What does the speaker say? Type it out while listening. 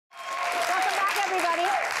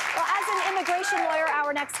everybody. Well, as an immigration lawyer,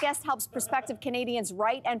 our next guest helps prospective Canadians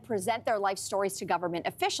write and present their life stories to government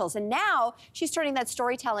officials. And now she's turning that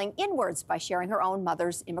storytelling inwards by sharing her own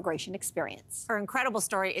mother's immigration experience. Her incredible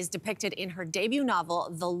story is depicted in her debut novel,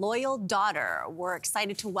 The Loyal Daughter. We're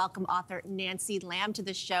excited to welcome author Nancy Lam to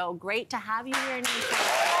the show. Great to have you here, Nancy.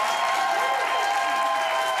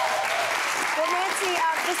 Well, Nancy,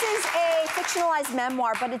 this is a fictionalized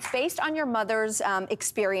memoir, but it's based on your mother's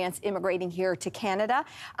experience immigrating here to Canada.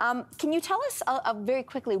 Can you tell us very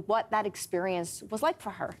quickly what that experience was like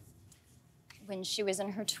for her? When she was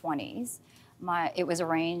in her 20s, it was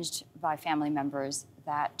arranged by family members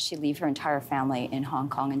that she leave her entire family in Hong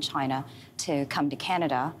Kong and China to come to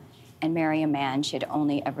Canada and marry a man she had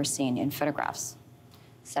only ever seen in photographs.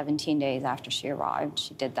 17 days after she arrived,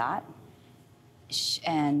 she did that.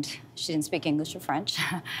 And she didn't speak English or French,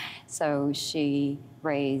 so she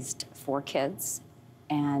raised 4 kids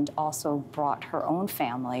and also brought her own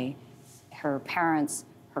family, her parents,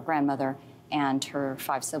 her grandmother, and her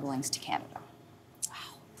 5 siblings to Canada.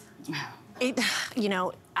 Wow.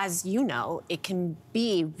 As you know, it can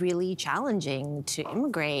be really challenging to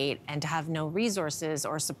immigrate and to have no resources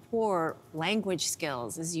or support, language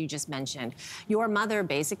skills, as you just mentioned. Your mother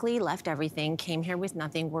basically left everything, came here with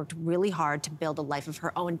nothing, worked really hard to build a life of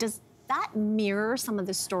her own. Does that mirror some of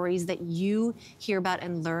the stories that you hear about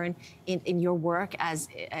and learn in your work as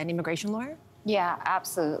an immigration lawyer? Yeah,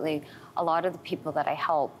 absolutely. A lot of the people that I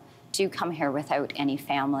help do come here without any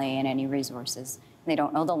family and any resources. They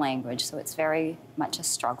don't know the language, so it's very much a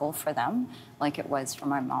struggle for them, like it was for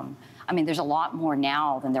my mom. I mean, there's a lot more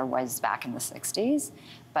now than there was back in the 60s,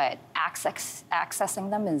 but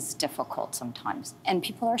accessing them is difficult sometimes. And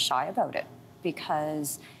people are shy about it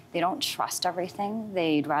because they don't trust everything.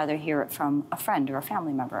 They'd rather hear it from a friend or a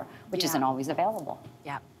family member, which isn't always available.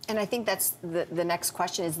 Yeah. And I think that's the next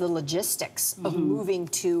question is the logistics of moving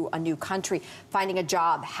to a new country, finding a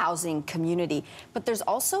job, housing, community. But there's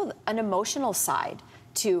also an emotional side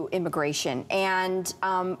to immigration and,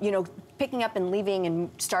 picking up and leaving and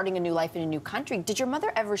starting a new life in a new country. Did your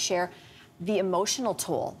mother ever share the emotional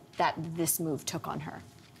toll that this move took on her?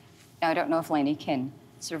 I don't know if Lainey can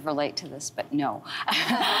sort of relate to this, but no.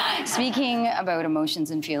 Speaking about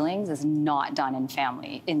emotions and feelings is not done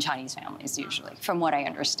in Chinese families usually, from what I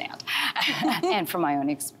understand, and from my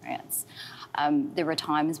own experience. There were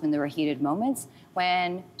times when there were heated moments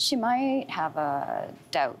when she might have a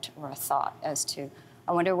doubt or a thought as to,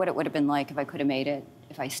 I wonder what it would have been like if I could have made it,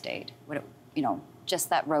 if I stayed. Would it,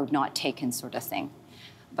 just that road not taken sort of thing.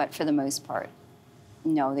 But for the most part,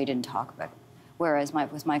 no, they didn't talk about it. Whereas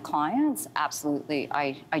with my clients, absolutely,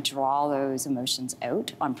 I draw those emotions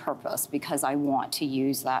out on purpose because I want to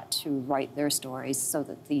use that to write their stories so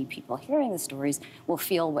that the people hearing the stories will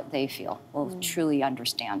feel what they feel, will truly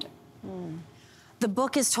understand it. The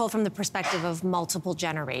book is told from the perspective of multiple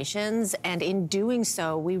generations, and in doing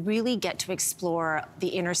so, we really get to explore the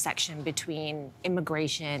intersection between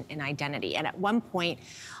immigration and identity. And at one point,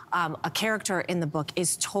 a character in the book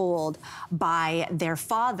is told by their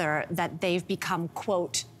father that they've become,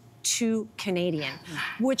 quote, too Canadian,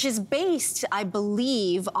 which is based, I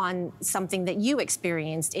believe, on something that you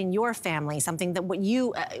experienced in your family, something that what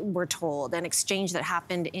you were told, an exchange that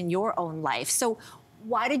happened in your own life. So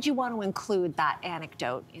why did you want to include that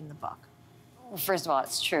anecdote in the book? Well, first of all,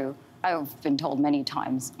 it's true. I've been told many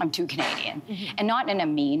times I'm too Canadian. And not in a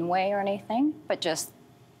mean way or anything, but just,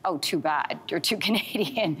 oh, too bad, you're too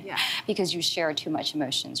Canadian. Yeah. Because you share too much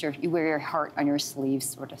emotions. You wear your heart on your sleeve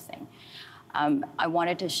sort of thing. I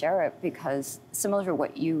wanted to share it because similar to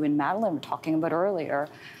what you and Madeline were talking about earlier,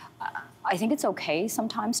 I think it's okay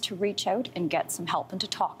sometimes to reach out and get some help and to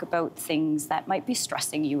talk about things that might be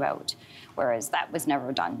stressing you out, whereas that was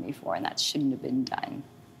never done before and that shouldn't have been done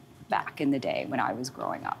back in the day when I was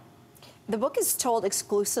growing up. The book is told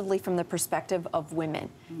exclusively from the perspective of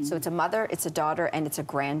women. So it's a mother, it's a daughter, and it's a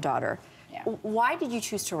granddaughter. Yeah. Why did you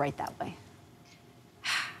choose to write that way?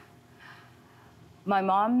 My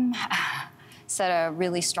mom set a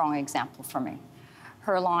really strong example for me.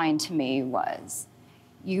 Her line to me was,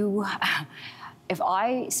 if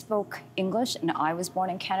I spoke English and I was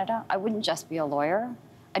born in Canada, I wouldn't just be a lawyer,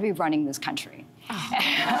 I'd be running this country.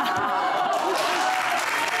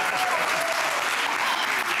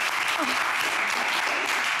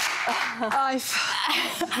 I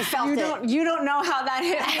felt it. You don't know how that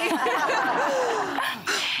hit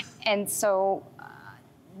me. And so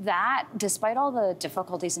that, despite all the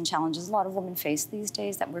difficulties and challenges a lot of women face these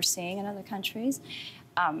days that we're seeing in other countries,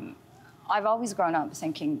 I've always grown up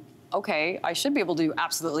thinking, okay, I should be able to do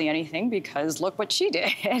absolutely anything because look what she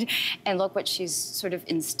did and look what she's sort of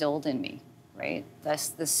instilled in me, right?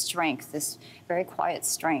 This strength, this very quiet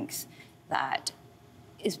strength that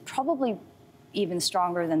is probably even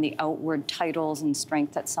stronger than the outward titles and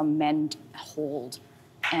strength that some men hold.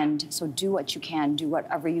 And so do what you can, do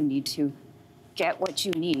whatever you need to get what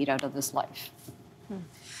you need out of this life.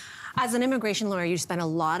 As an immigration lawyer, you spend a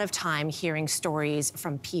lot of time hearing stories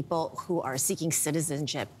from people who are seeking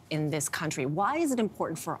citizenship in this country. Why is it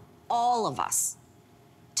important for all of us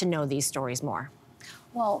to know these stories more?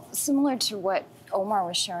 Well, similar to what Omar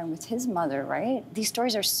was sharing with his mother, right? These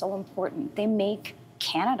stories are so important. They make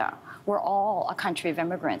Canada. We're all a country of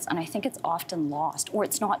immigrants, and I think it's often lost, or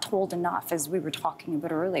it's not told enough, as we were talking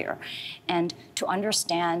about earlier. And to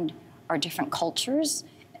understand our different cultures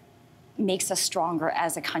makes us stronger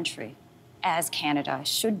as a country, as Canada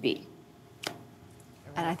should be.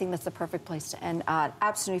 And I think that's the perfect place to end.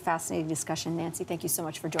 Absolutely fascinating discussion. Nancy, thank you so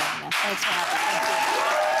much for joining us. Thanks for having me.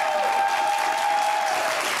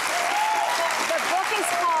 The book is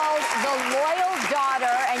called The Loyal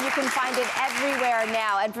Daughter, and you can find it everywhere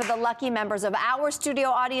now. And for the lucky members of our studio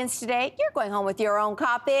audience today, you're going home with your own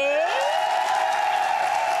copy.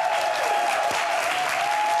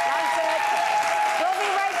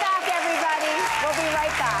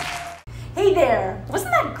 Hey there,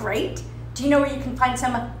 wasn't that great? Do you know where you can find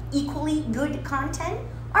some equally good content?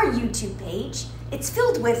 Our YouTube page. It's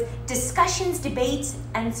filled with discussions, debates,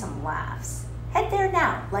 and some laughs. Head there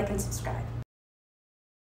now, like and subscribe.